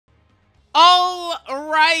All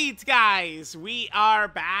right, guys, we are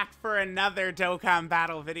back for another Dokkan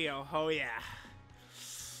battle video. Oh yeah,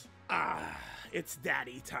 it's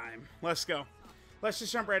daddy time. Let's go. Let's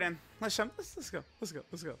just jump right in. Let's go. Let's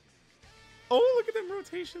go. Oh, look at them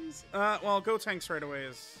rotations. Well, go tanks right away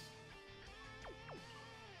is.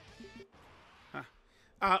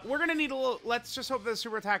 We're gonna need a little. Let's just hope the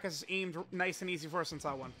super attack is aimed nice and easy for us in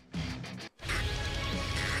slot 1.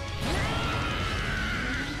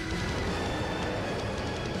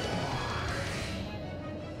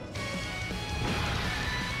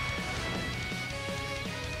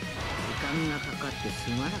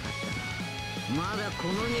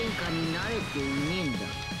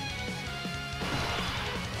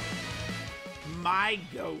 My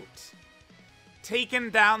goat. Taking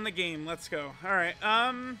down the game. Let's go. Alright,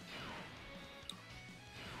 I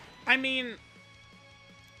mean,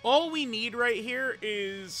 all we need right here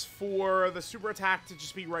is for the super attack to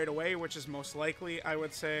just be right away, which is most likely, I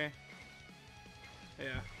would say.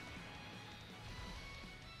 Yeah.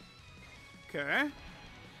 Okay.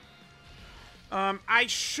 I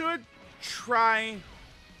should try...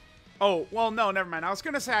 Oh, well, no, never mind. I was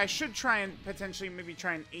going to say I should try and potentially maybe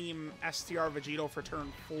try and aim STR Vegito for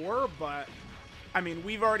turn 4, but... I mean,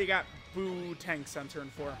 we've already got Boo tanks on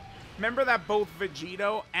turn 4. Remember that both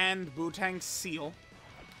Vegito and Boo tanks seal.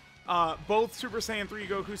 Both Super Saiyan 3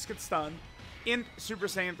 Gokus get stunned. In Super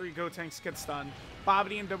Saiyan 3 Gotenks get stunned.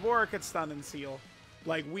 Babidi and Dabura get stunned and seal.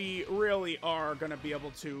 Like, we really are going to be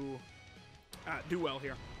able to do well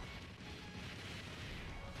here.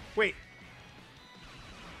 Wait.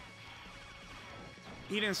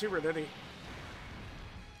 He didn't super, did he?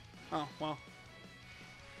 Oh, well.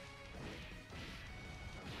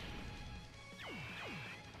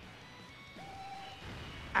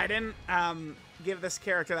 I didn't give this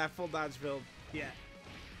character that full dodge build yet.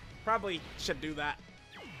 Probably should do that.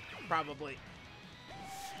 Probably.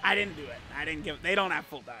 I didn't do it. I didn't give... They don't have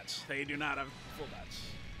full dodge. They do not have full dodge.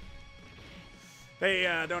 They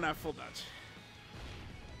don't have full dodge.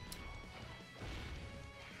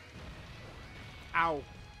 Ow.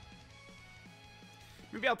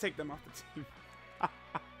 Maybe I'll take them off the team.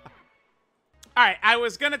 Alright, I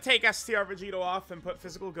was gonna take STR Vegito off and put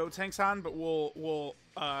physical Gotenks on, but we'll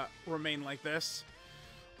remain like this.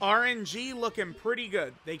 RNG looking pretty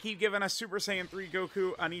good. They keep giving us Super Saiyan 3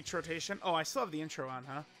 Goku on each rotation. Oh, I still have the intro on,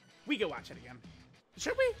 huh? We can watch it again.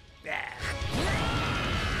 Should we? Yeah.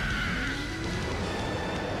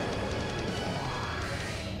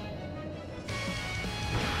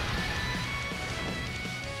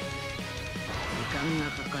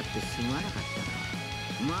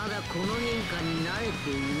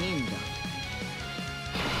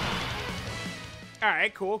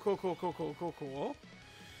 Alright, cool.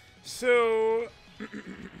 So...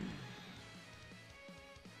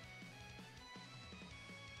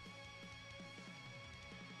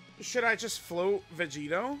 should I just float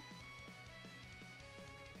Vegito?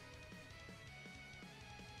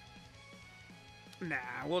 Nah,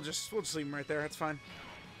 we'll just leave him right there. That's fine.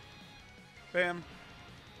 Bam.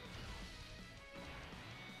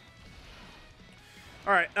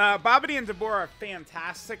 Alright, Babidi and Dabura are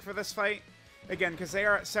fantastic for this fight. Again, because they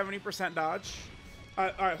are at 70% dodge.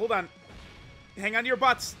 Alright, hold on. Hang on to your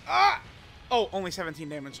butts. Ah! Oh, only 17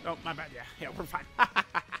 damage. Oh, my bad. Yeah, we're fine.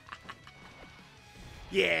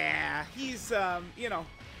 Yeah, he's, you know.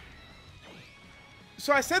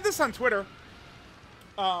 So I said this on Twitter.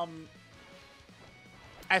 I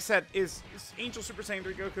said, is Angel Super Saiyan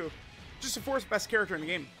 3 Goku just the fourth best character in the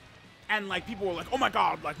game? And, like, people were like, oh my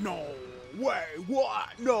god, like, no way, what?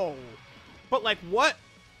 No. But, like, what?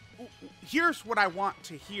 Here's what I want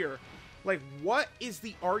to hear. Like, what is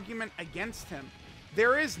the argument against him?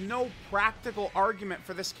 There is no practical argument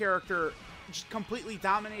for this character just completely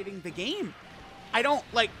dominating the game. I don't,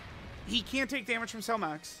 like, he can't take damage from Cell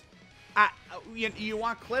Max. You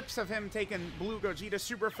want clips of him taking Blue Gogeta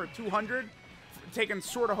Super for 200? Taking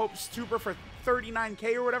Sword of Hope Super for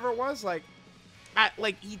 39k or whatever it was? Like,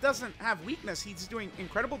 he doesn't have weakness. He's doing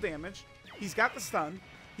incredible damage. He's got the stun.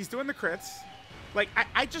 He's doing the crits. Like,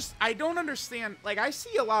 I don't understand. Like, I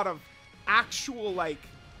see a lot of actual, like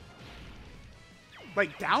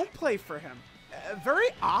downplay for him. Very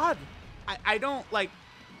odd. I don't, like,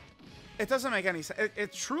 it doesn't make any sense.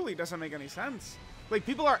 It truly doesn't make any sense. Like,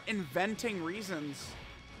 people are inventing reasons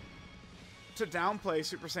to downplay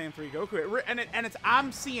Super Saiyan 3 Goku. And it's,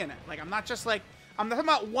 I'm seeing it. Like, I'm not just like, I'm not talking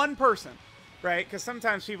about one person, right? Because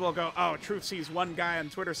sometimes people will go, oh, Truth sees one guy on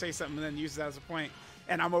Twitter say something and then uses that as a point.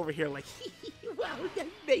 And I'm over here like, well,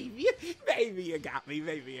 maybe you got me,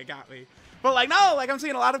 maybe you got me. But, like, no, like, I'm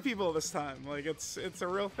seeing a lot of people this time. Like, it's a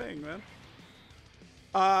real thing, man.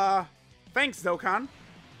 Thanks, Dokkan.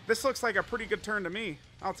 This looks like a pretty good turn to me.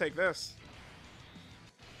 I'll take this.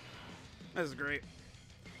 This is great.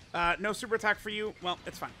 No super attack for you. Well,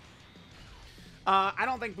 it's fine. I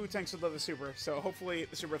don't think Bootanks would love the super, so hopefully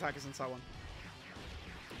the super attack isn't one.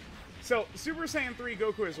 So, Super Saiyan 3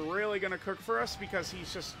 Goku is really going to cook for us because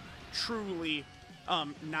he's just truly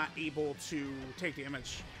not able to take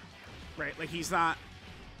damage. Right? Like, he's not...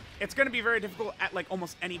 It's going to be very difficult at, like,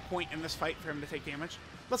 almost any point in this fight for him to take damage.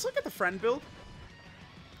 Let's look at the friend build.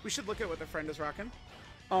 We should look at what the friend is rocking.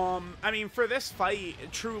 I mean, for this fight,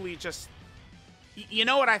 truly just... You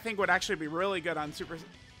know what I think would actually be really good on Super...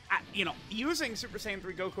 You know, using Super Saiyan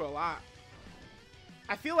 3 Goku a lot.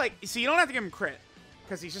 I feel like... So you don't have to give him crit,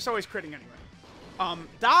 because he's just always critting anyway.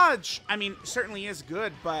 Dodge, I mean, certainly is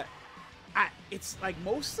good, but it's like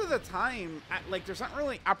most of the time, like, there's not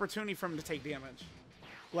really opportunity for him to take damage.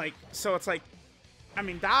 Like, so it's like... I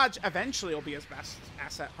mean, dodge eventually will be his best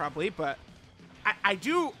asset, probably, but... I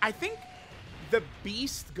think the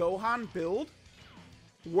Beast Gohan build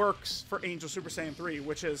works for Angel Super Saiyan 3,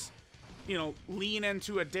 which is, you know, lean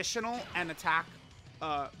into additional and attack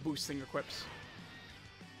boosting equips.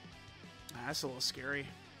 That's a little scary.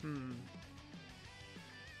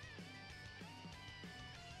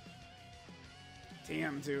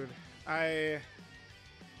 Damn, dude.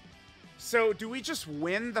 So, do we just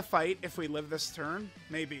win the fight if we live this turn?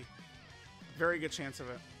 Maybe. Very good chance of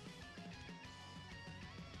it.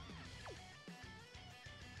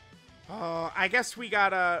 I guess we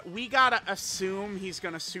gotta assume he's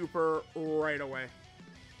gonna super right away.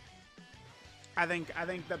 I think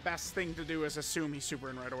the best thing to do is assume he's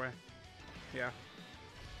supering right away. Yeah.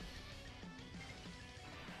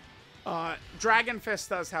 Dragon Fist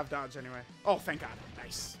does have dodge anyway. Oh, thank God.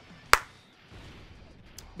 Nice.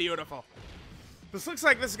 Beautiful. This looks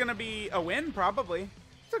like this is gonna be a win, probably.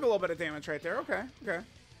 Took a little bit of damage right there. Okay, okay.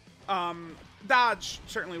 Dodge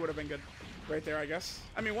certainly would have been good. Right there, I guess.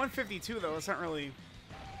 I mean, 152 though. It's not really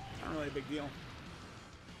a big deal.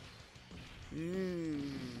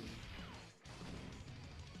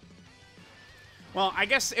 Well, I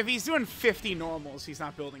guess if he's doing 50 normals, he's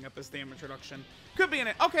not building up his damage reduction. Could be in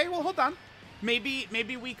it. Okay, well, hold on. Maybe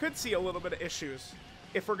we could see a little bit of issues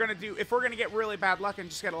if we're gonna get really bad luck and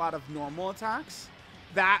just get a lot of normal attacks.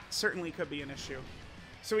 That certainly could be an issue.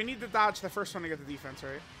 So we need to dodge the first one to get the defense,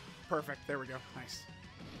 right? Perfect. There we go. Nice.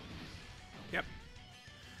 Yep.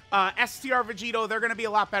 STR Vegito, they're going to be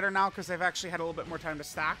a lot better now because they've actually had a little bit more time to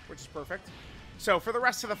stack, which is perfect. So for the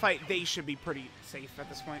rest of the fight, they should be pretty safe at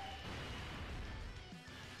this point.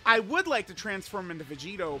 I would like to transform into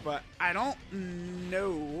Vegito, but I don't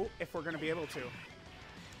know if we're going to be able to.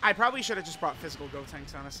 I probably should have just brought physical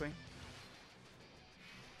Gotenks, honestly.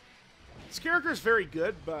 This character is very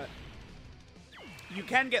good, but you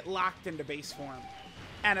can get locked into base form.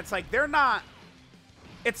 And it's like, they're not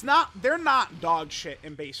dog shit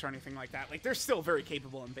in base or anything like that. Like, they're still very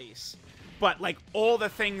capable in base. But, like, all the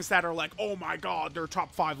things that are like, oh my god, they're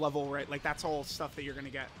top 5 level, right? Like, that's all stuff that you're going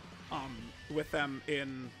to get with them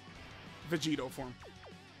in Vegito form.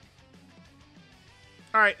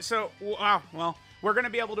 Alright, so, wow, well, we're going to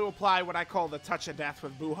be able to apply what I call the Touch of Death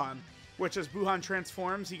with Buhan, which is Buhan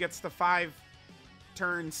transforms, he gets the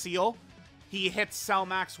 5-turn seal, he hits Cell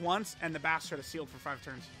Max once, and the bastard is sealed for 5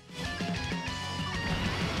 turns.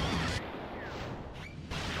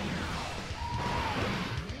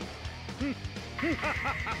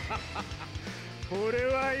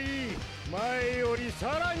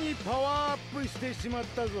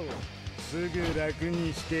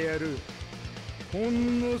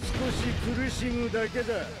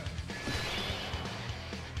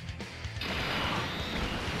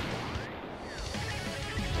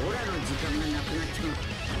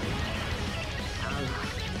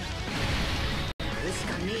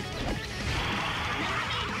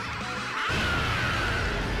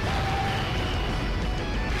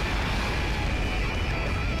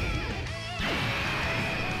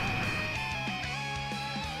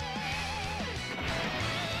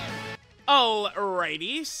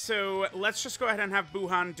 Alrighty, so let's just go ahead and have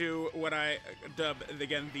Buhan do what I dub,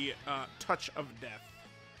 again, the Touch of Death.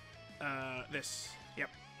 This, yep.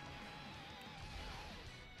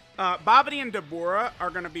 Babidi and Dabura are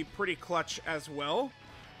going to be pretty clutch as well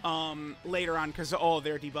later on because of all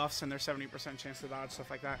their debuffs and their 70% chance to dodge, stuff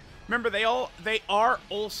like that. Remember, they are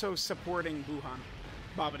also supporting Buhan,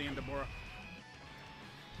 Babidi and Dabura.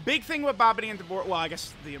 Big thing with Babidi and Dabura, well, I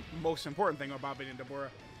guess the most important thing with Babidi and Dabura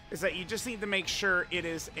is that you just need to make sure it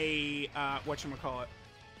is a, whatchamacallit,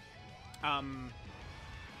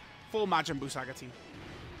 full Majin Buu Saga team.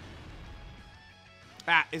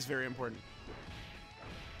 That is very important.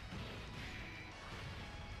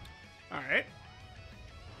 Alright.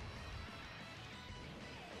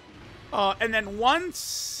 And then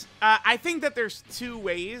once... I think that there's two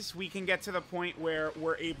ways we can get to the point where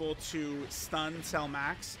we're able to stun Cell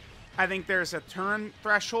Max. I think there's a turn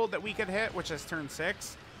threshold that we could hit, which is turn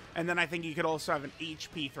 6. And then I think you could also have an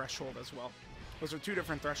HP threshold as well. Those are two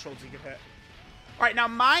different thresholds you could hit. Alright, now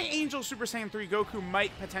my Angel Super Saiyan 3 Goku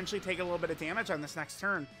might potentially take a little bit of damage on this next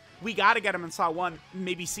turn. We gotta get him in slot 1,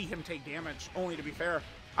 maybe see him take damage, only to be fair.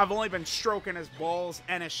 I've only been stroking his balls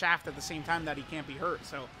and his shaft at the same time that he can't be hurt,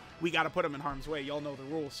 so we gotta put him in harm's way. Y'all know the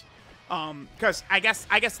rules. Because I guess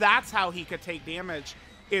that's how he could take damage,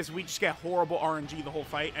 is we just get horrible RNG the whole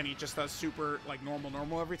fight, and he just does super, like,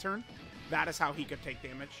 normal every turn. That is how he could take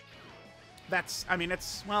damage. That's, I mean,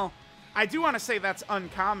 it's, well, I do want to say that's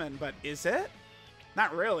uncommon, but is it?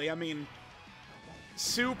 Not really. I mean,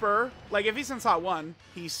 super, like, if he's in slot 1,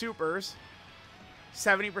 he supers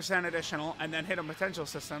 70% additional, and then hit a potential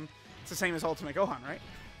system. It's the same as Ultimate Gohan, right?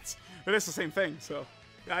 It is the same thing, so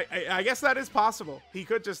I guess that is possible. He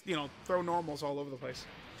could just, you know, throw normals all over the place.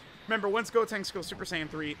 Remember, once Gotenks goes Super Saiyan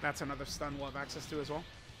 3, that's another stun we'll have access to as well.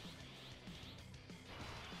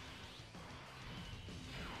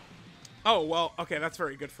 Oh, well, okay, that's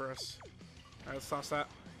very good for us. All right, let's toss that.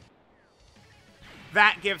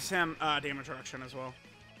 That gives him damage reduction as well.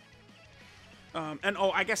 And,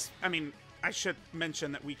 oh, I guess, I mean, I should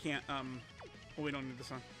mention that we can't, well, we don't need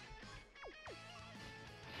this on.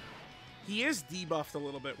 He is debuffed a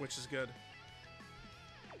little bit, which is good.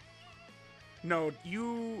 No,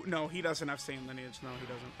 no, he doesn't have Saiyan lineage. No, he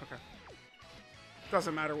doesn't. Okay.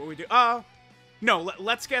 Doesn't matter what we do. No,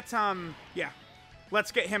 let's get, yeah.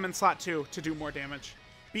 Let's get him in slot 2 to do more damage.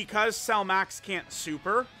 Because Cell Max can't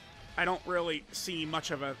super, I don't really see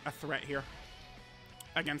much of a threat here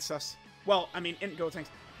against us. Well, I mean, Int Gotenks.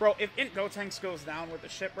 Bro, if Int Gotenks goes down with the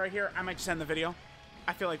ship right here, I might just end the video.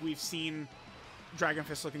 I feel like we've seen Dragon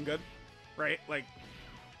Fist looking good, right? Like,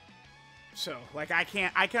 so, like, I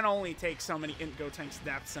can only take so many Int Gotenks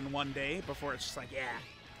deaths in one day before it's just like, yeah.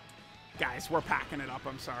 Guys, we're packing it up,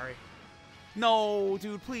 I'm sorry. No,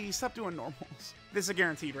 dude, please, stop doing normals. This is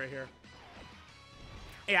guaranteed right here.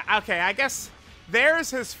 Yeah, okay, I guess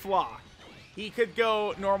there's his flaw. He could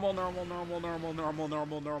go normal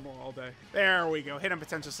all day. There we go. Hit him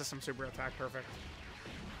potential system super attack. Perfect.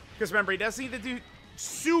 Because remember, he does need to do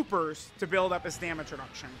supers to build up his damage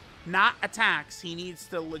reduction. Not attacks. He needs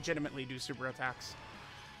to legitimately do super attacks.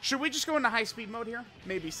 Should we just go into high speed mode here?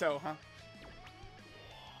 Maybe so, huh?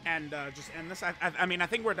 And just end this. I mean, I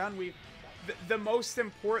think we're done. The most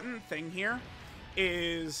important thing here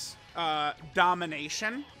is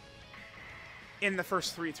domination in the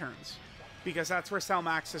first 3 turns. Because that's where Cell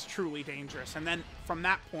Max is truly dangerous. And then from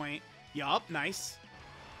that point, yup, nice.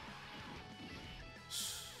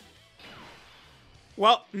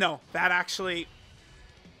 Well, no, that actually...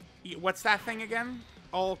 What's that thing again?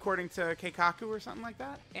 All according to Keikaku or something like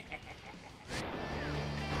that?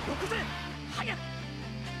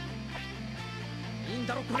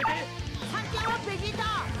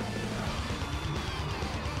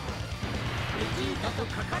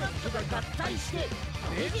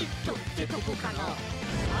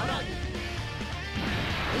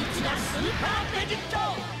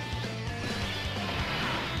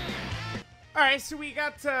 Alright, so we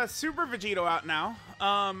got Super Vegito out now.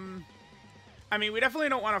 I mean, we definitely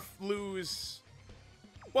don't want to lose...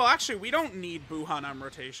 Well, actually, we don't need Buhan on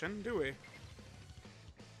rotation, do we?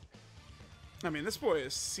 I mean, this boy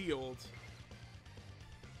is sealed.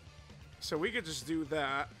 So we could just do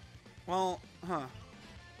that. Well, huh.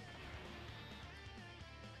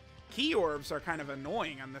 Key orbs are kind of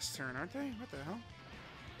annoying on this turn, aren't they? What the hell?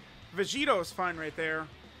 Vegito is fine right there.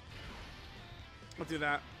 We'll do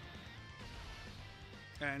that.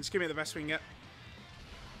 And just give me the best we can get.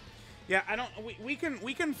 Yeah, I don't... We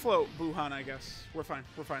can float Buhan, I guess. We're fine.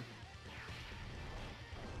 We're fine.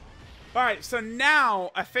 Alright, so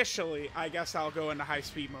now, officially, I guess I'll go into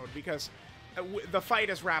high-speed mode. Because the fight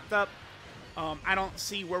is wrapped up. I don't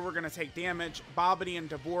see where we're going to take damage. Babidi and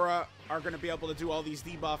Dabura are going to be able to do all these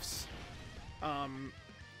debuffs.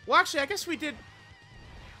 Well, actually, I guess we did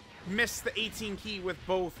miss the 18 key with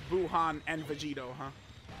both Buhan and Vegito, huh?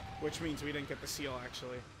 Which means we didn't get the seal,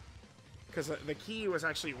 actually. Because the key was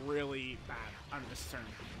actually really bad on this turn.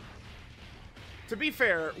 To be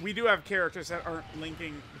fair, we do have characters that aren't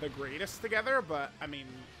linking the greatest together, but, I mean,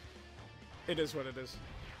 it is what it is.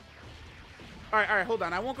 Alright, hold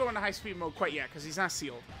on. I won't go into high-speed mode quite yet, because he's not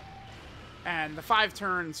sealed. And the 5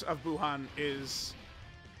 turns of Buhan is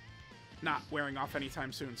not wearing off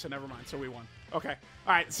anytime soon, so never mind. So we won. Okay.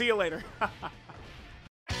 Alright, see you later.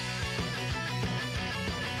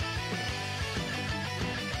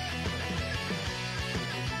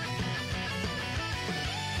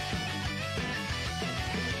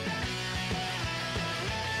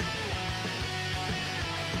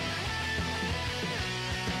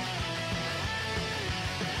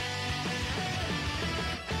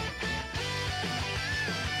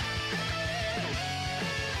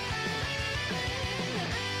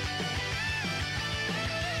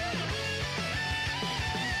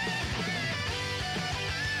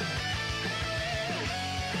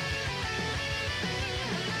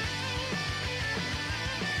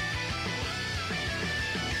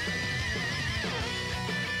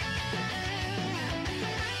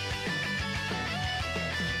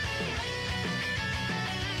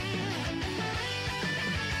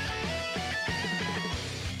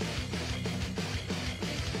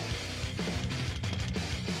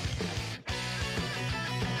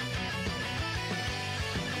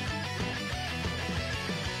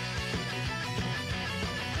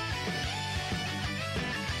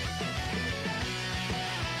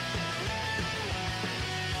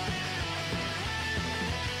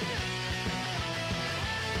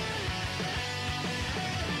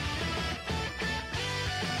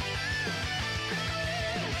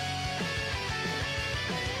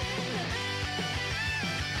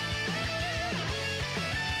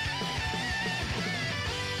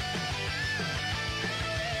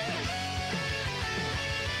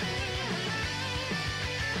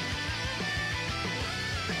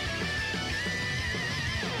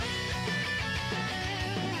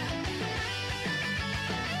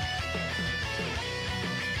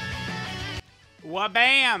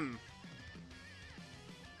 Wha-bam!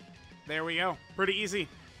 There we go. Pretty easy.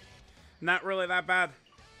 Not really that bad.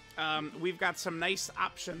 We've got some nice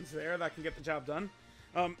options there that can get the job done.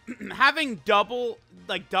 Having double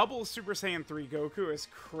Super Saiyan 3 Goku is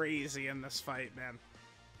crazy in this fight, man.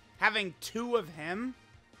 Having 2 of him,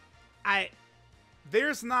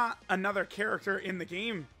 there's not another character in the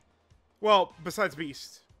game. Well, besides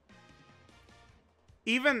Beast.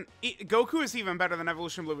 Goku is even better than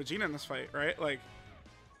Evolution Blue Vegeta in this fight, right? Like,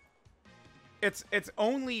 it's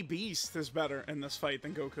only Beast is better in this fight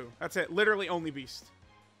than Goku. That's it. Literally only Beast,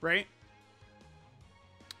 right?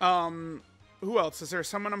 Who else? Is there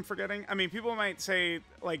someone I'm forgetting? I mean, people might say,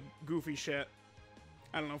 like, goofy shit.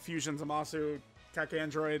 I don't know, Fusion Zamasu, Kek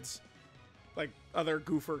Androids, like, other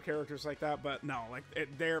goofer characters like that, but no, like,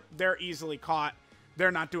 they're easily caught.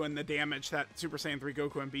 They're not doing the damage that Super Saiyan 3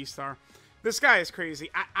 Goku and Beast are. This guy is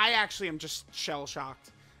crazy. I actually am just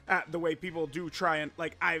shell-shocked at the way people do try and,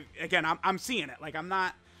 like, I'm seeing it. Like, I'm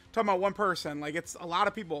not talking about one person. Like, it's a lot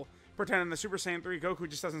of people pretending the Super Saiyan 3 Goku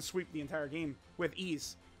just doesn't sweep the entire game with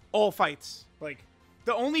ease. All fights. Like,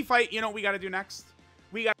 the only fight, you know what we got to do next?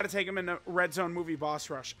 We got to take him into Red Zone movie boss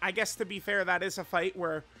rush. I guess, to be fair, that is a fight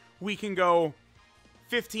where we can go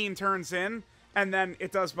 15 turns in, and then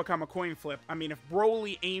it does become a coin flip. I mean, if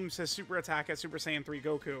Broly aims his super attack at Super Saiyan 3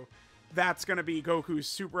 Goku, that's going to be Goku's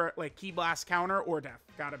super, like, Ki Blast counter or death.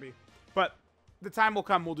 Gotta be. But the time will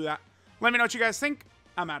come, we'll do that. Let me know what you guys think.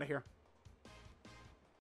 I'm out of here.